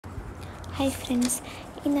Hi friends,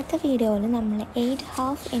 ഇന്നത്തെ വീഡിയോയിൽ നമ്മൾ 8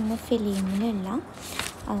 ഹാഫ് എന്ന ഫിലിമിലുള്ള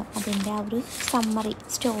അതിൻ്റെ ആ ഒരു സമ്മറി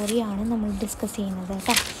സ്റ്റോറിയാണ് നമ്മൾ ഡിസ്കസ് ചെയ്യുന്നത്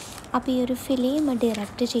കേട്ടോ. അപ്പോൾ ഈ ഒരു ഫിലിം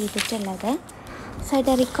ഡയറക്റ്റ് ചെയ്തിട്ടുള്ളത്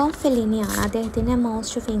ഫെഡറിക്കോ ഫെലിനിയാണ്. അദ്ദേഹത്തിൻ്റെ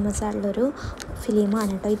മോസ്റ്റ് ഫേമസ് ആയിട്ടുള്ളൊരു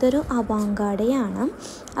ഫിലിമാണ് കേട്ടോ. ഇതൊരു അവാങ്കാഡയാണ്.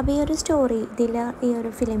 അപ്പോൾ ഈ ഒരു സ്റ്റോറി ഈ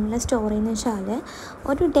ഒരു ഫിലിമിലെ സ്റ്റോറി എന്ന് വെച്ചാൽ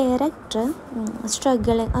ഒരു ഡയറക്ടർ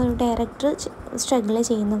സ്ട്രഗിൾ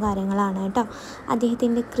ചെയ്യുന്ന കാര്യങ്ങളാണ് കേട്ടോ.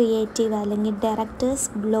 അദ്ദേഹത്തിൻ്റെ ക്രിയേറ്റീവ് അല്ലെങ്കിൽ ഡയറക്ടേഴ്സ്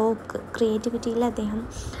ബ്ലോക്ക് ക്രിയേറ്റിവിറ്റിയിൽ അദ്ദേഹം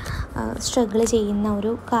സ്ട്രഗിൾ ചെയ്യുന്ന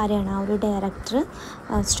ഒരു കാര്യമാണ്. ആ ഒരു ഡയറക്ടർ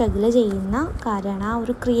സ്ട്രഗിൾ ചെയ്യുന്ന കാര്യമാണ്. ആ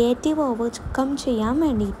ഒരു ക്രിയേറ്റീവ് ഓവർകം ചെയ്യാൻ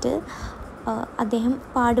വേണ്ടിയിട്ട് അദ്ദേഹം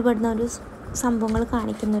പാടുപെടുന്ന ഒരു സംഭവങ്ങൾ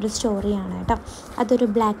കാണിക്കുന്ന ഒരു സ്റ്റോറിയാണ് കേട്ടോ. അതൊരു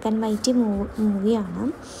ബ്ലാക്ക് ആൻഡ് വൈറ്റ് മൂവിയാണ്.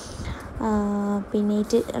 പിന്നെ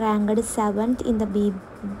it ranked 7th in the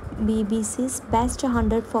BBC's best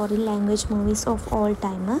 100 foreign language movies of all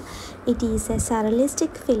time. It is a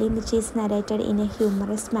surrealistic film which is narrated in a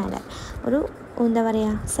humorous manner. ഒരു എന്താ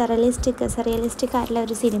പറയുക, സറിയലിസ്റ്റിക് ആയിട്ടുള്ള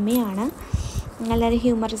ഒരു സിനിമയാണ്. വളരെ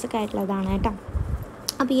ഹ്യൂമറസ് ആയിട്ടുള്ളതാണ് കേട്ടോ.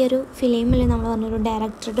 അപ്പോൾ ഈ ഒരു ഫിലിമിൽ നമ്മൾ പറഞ്ഞൊരു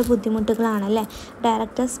ഡയറക്ടറുടെ ബുദ്ധിമുട്ടുകളാണല്ലേ,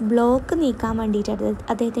 ഡയറക്ടേഴ്സ് ബ്ലോക്ക് നീക്കാൻ വേണ്ടിയിട്ട്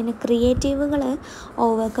അദ്ദേഹത്തിൻ്റെ ക്രിയേറ്റീവുകൾ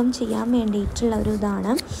ഓവർകം ചെയ്യാൻ വേണ്ടിയിട്ടുള്ള ഒരു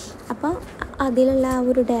ഇതാണ്. അപ്പോൾ അതിലുള്ള ആ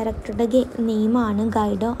ഒരു ഡയറക്ടറുടെ നെയിമാണ്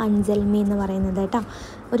ഗൈഡോ അൻസെൽമി എന്ന് പറയുന്നത് കേട്ടോ.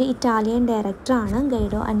 ഒരു ഇറ്റാലിയൻ ഡയറക്ടറാണ്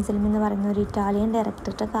ഗൈഡോ അൻസെൽമി എന്ന് പറയുന്ന ഒരു ഇറ്റാലിയൻ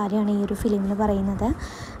ഡയറക്ടറുടെ കാര്യമാണ് ഈ ഒരു ഫിലിമിൽ പറയുന്നത്.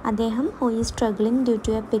 അദ്ദേഹം who is struggling due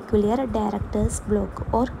to A peculiar directors block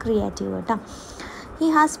or creative കേട്ടോ. ഹി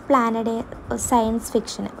ഹാസ് പ്ലാനഡ്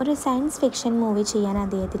ഒരു സയൻസ് ഫിക്ഷൻ മൂവി ചെയ്യാൻ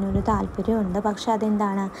അദ്ദേഹത്തിന് ഒരു താല്പര്യമുണ്ട്. പക്ഷെ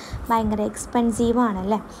അതെന്താണ്, ഭയങ്കര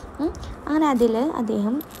എക്സ്പെൻസീവാണല്ലേ. അങ്ങനെ അതിൽ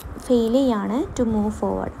അദ്ദേഹം ഫെയിൽ ചെയ്യാണ്. ടു മൂവ്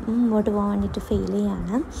ഫോർവേഡ്, മുമ്പോട്ട് പോകാൻ വേണ്ടിയിട്ട് ഫെയിൽ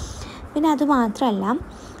ചെയ്യാണ്. പിന്നെ അതുമാത്രമല്ല,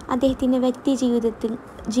 അദ്ദേഹത്തിൻ്റെ വ്യക്തി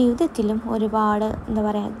ജീവിതത്തിലും ഒരുപാട് എന്താ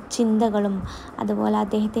പറയുക ചിന്തകളും അതുപോലെ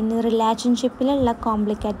അദ്ദേഹത്തിൻ്റെ റിലേഷൻഷിപ്പിലുള്ള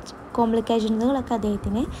കോംപ്ലിക്കേഷനുകളൊക്കെ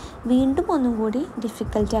അദ്ദേഹത്തിന് വീണ്ടും ഒന്നും കൂടി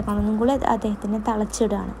ഡിഫിക്കൽട്ട് ആക്കണം, ഒന്നും കൂടി അദ്ദേഹത്തിനെ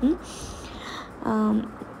തളച്ചിടുകയാണ്.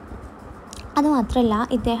 അതുമാത്രമല്ല,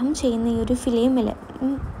 ഇദ്ദേഹം ചെയ്യുന്ന ഈ ഒരു ഫിലിമിൽ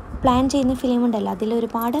പ്ലാൻ ചെയ്യുന്ന ഫിലിമുണ്ടല്ലോ,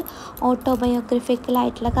 അതിലൊരുപാട്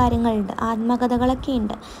ഓട്ടോബയോഗ്രഫിക്കലായിട്ടുള്ള കാര്യങ്ങളുണ്ട്, ആത്മകഥകളൊക്കെ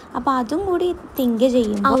ഉണ്ട്. അപ്പോൾ അതും കൂടി തിങ്ക്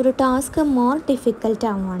ചെയ്യും, ആ ഒരു ടാസ്ക് മോർ ഡിഫിക്കൽട്ട്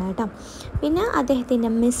ആവുകയാണ് കേട്ടോ. പിന്നെ അദ്ദേഹത്തിൻ്റെ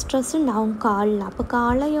മിസ്ട്രസ് ഉണ്ടാവും കാള. അപ്പോൾ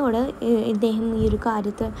കാളയോട് ഇദ്ദേഹം ഈ ഒരു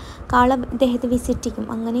ഇദ്ദേഹത്തെ വിസിറ്റ് ചെയ്യും.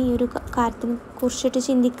 അങ്ങനെ ഈ ഒരു കാര്യത്തിനെ കുറിച്ചിട്ട്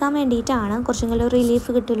ചിന്തിക്കാൻ വേണ്ടിയിട്ടാണ്, കുറച്ചെങ്കിലും റിലീഫ്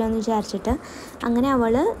കിട്ടുമല്ലോ എന്ന് വിചാരിച്ചിട്ട് അങ്ങനെ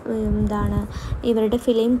അവൾ ഇവരുടെ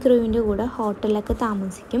ഫിലിം ക്രൂവിൻ്റെ കൂടെ ഹോട്ടലിലൊക്കെ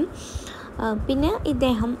താമസിക്കും. പിന്നെ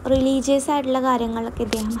ഇദ്ദേഹം റിലീജിയസ് ആയിട്ടുള്ള കാര്യങ്ങളൊക്കെ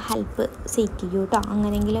ഇദ്ദേഹം ഹെൽപ്പ് സീക്ക് ചെയ്യും കേട്ടോ.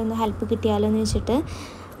 അങ്ങനെയെങ്കിലും ഒന്ന് ഹെൽപ്പ് കിട്ടിയാലോ എന്ന് വെച്ചിട്ട്.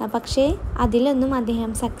 പക്ഷേ അതിലൊന്നും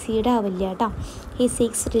അദ്ദേഹം സക്സീഡ് ആവില്ല കേട്ടോ. He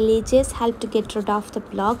seeks religious help to get root of the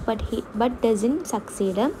block but dozen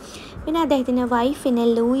succeed. പിന്നെ അദ്ദേഹത്തിൻ്റെ വൈഫിനെ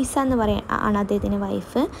ലൂയിസ എന്ന് ആണ് അദ്ദേഹത്തിൻ്റെ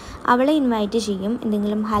വൈഫ്. അവളെ ഇൻവൈറ്റ് ചെയ്യും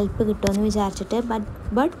എന്തെങ്കിലും ഹെൽപ്പ് കിട്ടുമെന്ന് വിചാരിച്ചിട്ട്.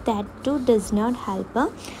 But that two does not help.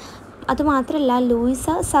 അതുമാത്രമല്ല, ലൂയിസ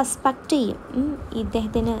സസ്പെക്റ്റ് ചെയ്യും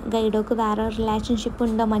ഇദ്ദേഹത്തിന് ഗൈഡോക്ക് വേറെ റിലേഷൻഷിപ്പ്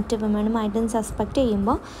ഉണ്ടോ മറ്റു വിമനുമായിട്ടും സസ്പെക്റ്റ്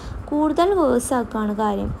ചെയ്യുമ്പോൾ കൂടുതൽ വേഴ്സാക്കുകയാണ്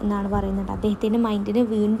കാര്യം എന്നാണ് പറയുന്നത്. അദ്ദേഹത്തിൻ്റെ മൈൻഡിന്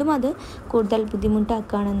വീണ്ടും അത് കൂടുതൽ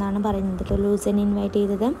ബുദ്ധിമുട്ടാക്കുകയാണെന്നാണ് പറയുന്നത് ലൂയിസനെ ഇൻവൈറ്റ്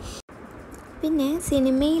ചെയ്തത്. പിന്നെ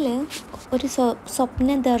സിനിമയിൽ ഒരു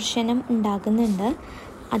സ്വപ്ന ദർശനം ഉണ്ടാകുന്നുണ്ട്,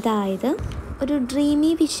 അതായത് ഒരു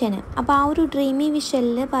ഡ്രീമി വിഷന്. അപ്പോൾ ആ ഒരു ഡ്രീമി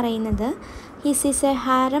വിഷനിൽ പറയുന്നത് ഹി സീസ് A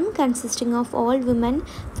ഹാരം consisting of all women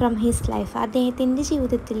from his life. അദ്ദേഹത്തിൻ്റെ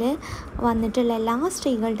ജീവിതത്തിൽ വന്നിട്ടുള്ള എല്ലാ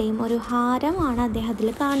സ്ത്രീകളുടെയും ഒരു ഹാരമാണ് അദ്ദേഹം അതിൽ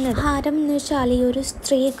കാണുന്നത്. ഹാരം എന്ന് വെച്ചാൽ ഈ ഒരു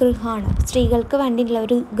ഗൃഹമാണ്, സ്ത്രീകൾക്ക് വേണ്ടിയിട്ടുള്ള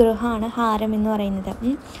ഒരു ഗൃഹമാണ് ഹാരം എന്ന് പറയുന്നത്.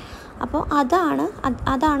 അപ്പോൾ അതാണ്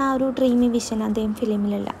ആ ഒരു ഡ്രീമി വിഷൻ അദ്ദേഹം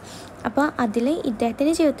ഫിലിമിലുള്ള. അപ്പോൾ അതിൽ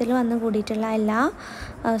ഇദ്ദേഹത്തിൻ്റെ ജീവിതത്തിൽ വന്നു കൂടിയിട്ടുള്ള എല്ലാ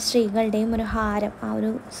സ്ത്രീകളുടെയും ഒരു ഹാരം, ആ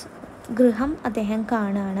ഒരു ഗൃഹം അദ്ദേഹം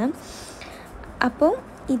കാണുകയാണ്. അപ്പോൾ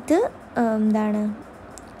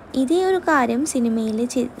ഇതേ ഒരു കാര്യം സിനിമയിൽ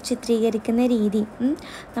ചിത്രീകരിക്കുന്ന രീതി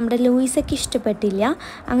നമ്മുടെ ലൂയിസയ്ക്ക് ഇഷ്ടപ്പെട്ടില്ല.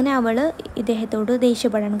 അങ്ങനെ അവൾ ഇദ്ദേഹത്തോട്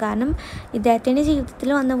ദേഷ്യപ്പെടണം. കാരണം ഇദ്ദേഹത്തിൻ്റെ ജീവിതത്തിൽ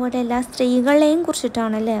വന്ന പോലെ എല്ലാ സ്ത്രീകളെയും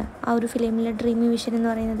കുറിച്ചിട്ടാണല്ലേ ആ ഒരു ഫിലിമിലെ ഡ്രീമി വിഷൻ എന്ന്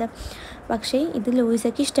പറയുന്നത്. പക്ഷേ ഇത്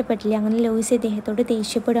ലൂയിസയ്ക്ക് ഇഷ്ടപ്പെട്ടില്ല. അങ്ങനെ ലൂയിസ് ഇദ്ദേഹത്തോട്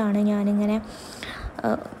ദേഷ്യപ്പെടുകയാണ്. ഞാനിങ്ങനെ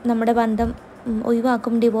നമ്മുടെ ബന്ധം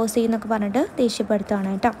ഒഴിവാക്കും, ഡിവോഴ്സ് ചെയ്യുന്നൊക്കെ പറഞ്ഞിട്ട്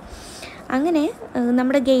ദേഷ്യപ്പെടുത്തുകയാണ് കേട്ടോ. അങ്ങനെ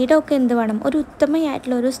നമ്മുടെ ഗൈഡൊക്കെ എന്ത് വേണം, ഒരു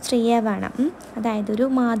ഉത്തമയായിട്ടുള്ള ഒരു സ്ത്രീയെ വേണം, അതായത് ഒരു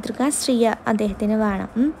മാതൃകാ സ്ത്രീയെ അദ്ദേഹത്തിന്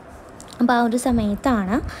വേണം. അപ്പോൾ ആ ഒരു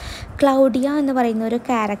സമയത്താണ് ക്ലൗഡിയ എന്ന് പറയുന്ന ഒരു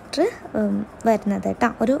ക്യാരക്ടർ വരുന്നത് കേട്ടോ,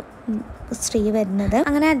 ഒരു സ്ത്രീ വരുന്നത്.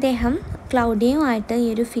 അങ്ങനെ അദ്ദേഹം ക്ലൗഡിയയുമായിട്ട് ഈ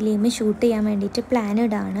ഒരു ഫിലിം ഷൂട്ട് ചെയ്യാൻ വേണ്ടിയിട്ട് പ്ലാൻ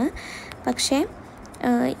ഇടാണ്. പക്ഷേ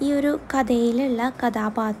ഈ ഒരു കഥയിലുള്ള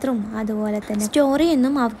കഥാപാത്രവും അതുപോലെ തന്നെ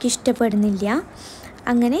സ്റ്റോറിയൊന്നും അവർക്ക് ഇഷ്ടപ്പെടുന്നില്ല.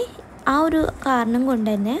 അങ്ങനെ ആ ഒരു കാരണം കൊണ്ട്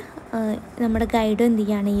തന്നെ നമ്മുടെ ഗൈഡ് എന്ത്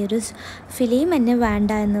ചെയ്യുകയാണ്, ഈ ഒരു ഫിലിം എന്നെ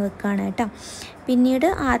വേണ്ട എന്ന് വെക്കുകയാണ് കേട്ടോ. പിന്നീട്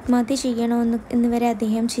ആത്മഹത്യ ചെയ്യണമെന്ന് വരെ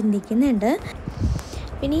അദ്ദേഹം ചിന്തിക്കുന്നുണ്ട്.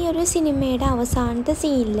 പിന്നെ ഈ ഒരു സിനിമയുടെ അവസാനത്തെ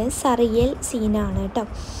സീനിൽ സറിയൽ സീനാണ് കേട്ടോ.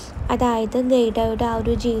 അതായത് ഗൈഡയുടെ ആ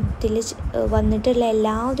ഒരു ജീവിതത്തിൽ വന്നിട്ടുള്ള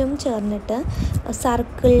എല്ലാവരും ചേർന്നിട്ട്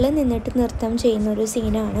സർക്കിളിൽ നിന്നിട്ട് നൃത്തം ചെയ്യുന്നൊരു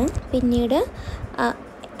സീനാണ്. പിന്നീട്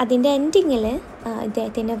അതിൻ്റെ എൻഡിങ്ങിൽ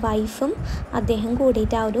ഇദ്ദേഹത്തിൻ്റെ വൈഫും അദ്ദേഹം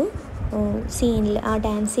കൂടിയിട്ട് ആ ഒരു സീനിൽ, ആ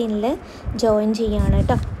ഡാൻസ് സീനിൽ ജോയിൻ ചെയ്യുകയാണ്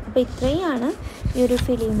കേട്ടോ. അപ്പോൾ ഇത്രയാണ് ഈ ഒരു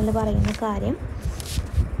ഫിലിമിൽ പറയുന്ന കാര്യം.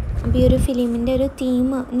 അപ്പോൾ ഈ ഒരു ഫിലിമിൻ്റെ ഒരു തീം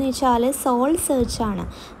എന്ന് വെച്ചാൽ സോൾ സെർച്ചാണ്,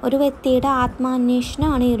 ഒരു വ്യക്തിയുടെ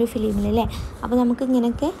ആത്മാന്വേഷണമാണ് ഈ ഒരു ഫിലിമിൽ അല്ലേ. അപ്പോൾ നമുക്ക്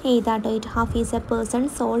ഇങ്ങനെയൊക്കെ എഴുതാട്ടോ. It half is A person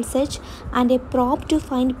soul search and A prop to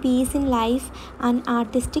find piece in life and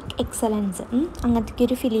artistic excellence. അങ്ങനത്തെ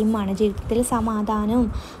ഒരു ഫിലിമാണ്. ജീവിതത്തിൽ സമാധാനവും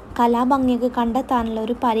കലാഭംഗിയൊക്കെ കണ്ടെത്താനുള്ള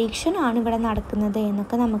ഒരു പരീക്ഷണമാണ് ഇവിടെ നടക്കുന്നത്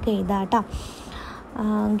എന്നൊക്കെ നമുക്ക് എഴുതാം കേട്ടോ.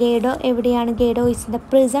 ഗൈഡോ എവിടെയാണ്? Guido is the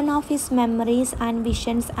prison of his memories and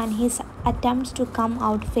visions and his attempts to come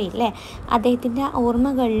out fail അല്ലേ. അദ്ദേഹത്തിൻ്റെ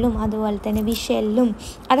ഓർമ്മകളിലും അതുപോലെ തന്നെ വിഷനിലും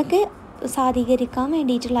അതൊക്കെ സാധീകരിക്കാൻ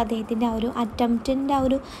വേണ്ടിയിട്ടുള്ള അദ്ദേഹത്തിൻ്റെ ആ ഒരു അറ്റംപ്റ്റിൻ്റെ ആ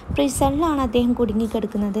ഒരു പ്രിസണിലാണ് അദ്ദേഹം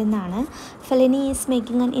കുടുങ്ങിക്കിടക്കുന്നത് എന്നാണ്. Fellini is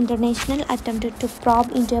making an international attempt to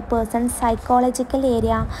probe in to a person's psychological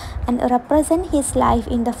area and represent his life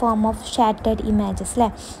in the form of shattered images അല്ലേ.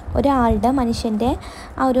 ഒരാളുടെ മനുഷ്യൻ്റെ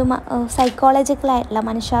ആ ഒരു സൈക്കോളജിക്കലായിട്ടുള്ള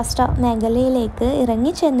മനഃശാസ്ത്ര മേഖലയിലേക്ക്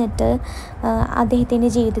ഇറങ്ങി ചെന്നിട്ട്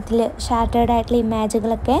അദ്ദേഹത്തിൻ്റെ ജീവിതത്തിൽ ഷാറ്റേഡ് ആയിട്ടുള്ള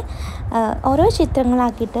ഇമേജുകളൊക്കെ ഓരോ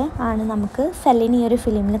ചിത്രങ്ങളാക്കിയിട്ട് ആണ് നമുക്ക് ഫെലിനി ഈ ഒരു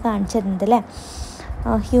ഫിലിമിൽ കാണിച്ചിരുന്നത് അല്ലേ.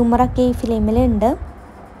 ഹ്യൂമറൊക്കെ ഈ ഫിലിമിലുണ്ട്.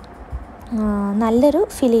 നല്ലൊരു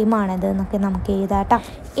ഫിലിമാണിത് എന്നൊക്കെ നമുക്ക് എഴുതാട്ടോ.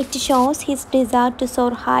 It shows his desire to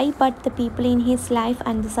sour high but the people in his life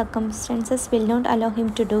and the circumstances will not allow him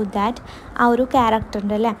to do that. ആ ഒരു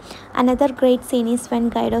ക്യാരക്ടറുണ്ട് അല്ലേ. Another great scene is when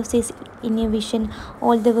Guido സീസ് in a vision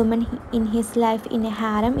all the women in his life in a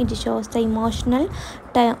harem. It shows the emotional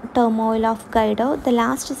turmoil of Guido. The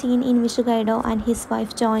last scene in which Guido and his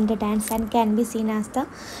wife join the dance and can be seen as the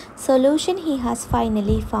solution he has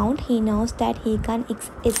finally found. He knows that he can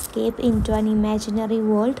escape into an imaginary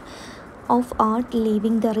world of art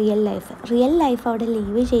living the real life അവിടെ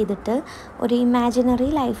leave ചെയ്തിട്ട് ഒരു imaginary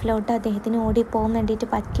ലൈഫിലോട്ട് അദ്ദേഹത്തിന് ഓടിപ്പോകാൻ വേണ്ടിയിട്ട്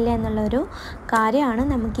പറ്റില്ല എന്നുള്ളൊരു കാര്യമാണ്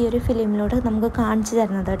നമുക്ക് ഈ ഒരു ഫിലിമിലൂടെ നമുക്ക് കാണിച്ചു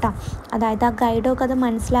തരുന്നത് കേട്ടോ. അതായത് ആ ഗൈഡൊക്കെ അത്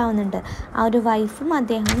മനസ്സിലാവുന്നുണ്ട്. ആ ഒരു വൈഫും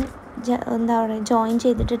അദ്ദേഹം എന്താ പറയുക ജോയിൻ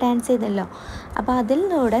ചെയ്തിട്ട് ഡാൻസ് ചെയ്തല്ലോ. അപ്പോൾ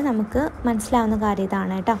അതിലൂടെ നമുക്ക് മനസ്സിലാവുന്ന കാര്യം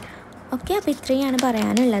ഇതാണ് കേട്ടോ. ഓക്കെ, അപ്പോൾ ഇത്രയാണ്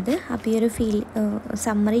പറയാനുള്ളത്. അപ്പോൾ ഈ ഒരു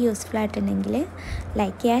സമ്മറി യൂസ്ഫുൾ ആയിട്ടുണ്ടെങ്കിൽ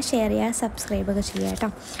ലൈക്ക് ചെയ്യുക, ഷെയർ ചെയ്യുക, സബ്സ്ക്രൈബൊക്കെ ചെയ്യുക കേട്ടോ.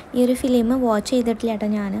 ഈ ഒരു ഫിലിം വാച്ച് ചെയ്തിട്ടില്ല കേട്ടോ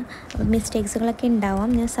ഞാൻ. മിസ്റ്റേക്സുകളൊക്കെ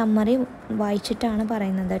ഉണ്ടാവാം. ഞാൻ സമ്മറി വായിച്ചിട്ടാണ്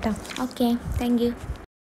പറയുന്നത് കേട്ടോ. Okay, thank you.